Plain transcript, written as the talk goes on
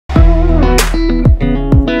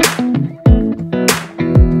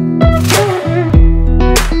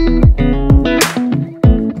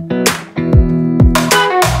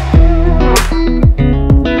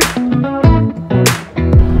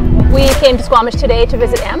Squamish today to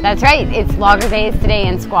visit Em. That's right, it's Logger Days today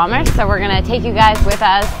in Squamish, so we're going to take you guys with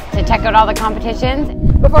us to check out all the competitions.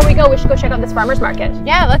 Before we go, we should go check out this farmer's market.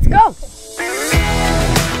 Yeah, let's go.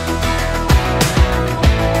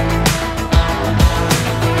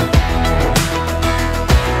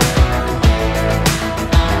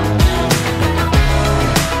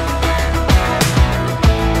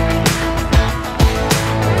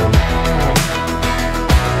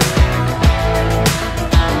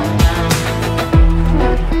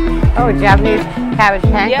 Oh, Japanese cabbage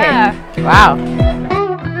pancake. Yeah. Wow.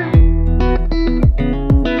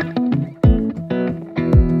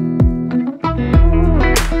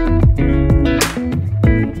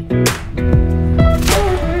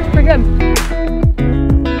 Pretty good.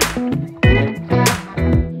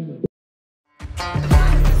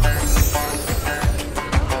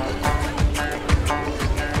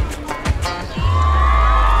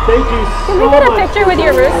 Thank you so much. Can we get a picture with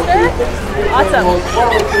your rooster? Awesome.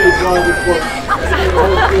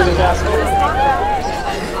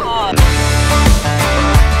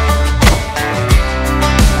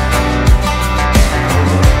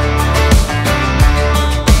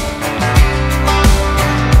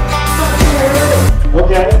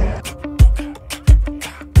 Okay.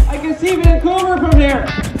 I can see Vancouver from here.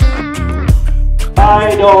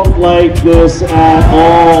 I don't like this at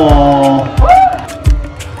all.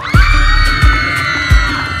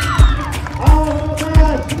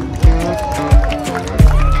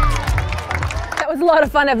 A lot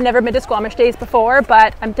of fun. I've never been to Squamish Days before,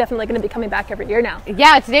 but I'm definitely going to be coming back every year now.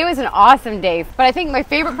 Yeah, today was an awesome day, but I think my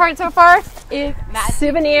favorite part so far is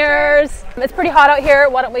souvenirs. It's pretty hot out here.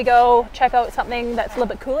 Why don't we go check out something that's a little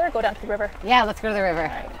bit cooler? Go down to the river. Yeah, let's go to the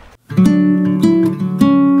river.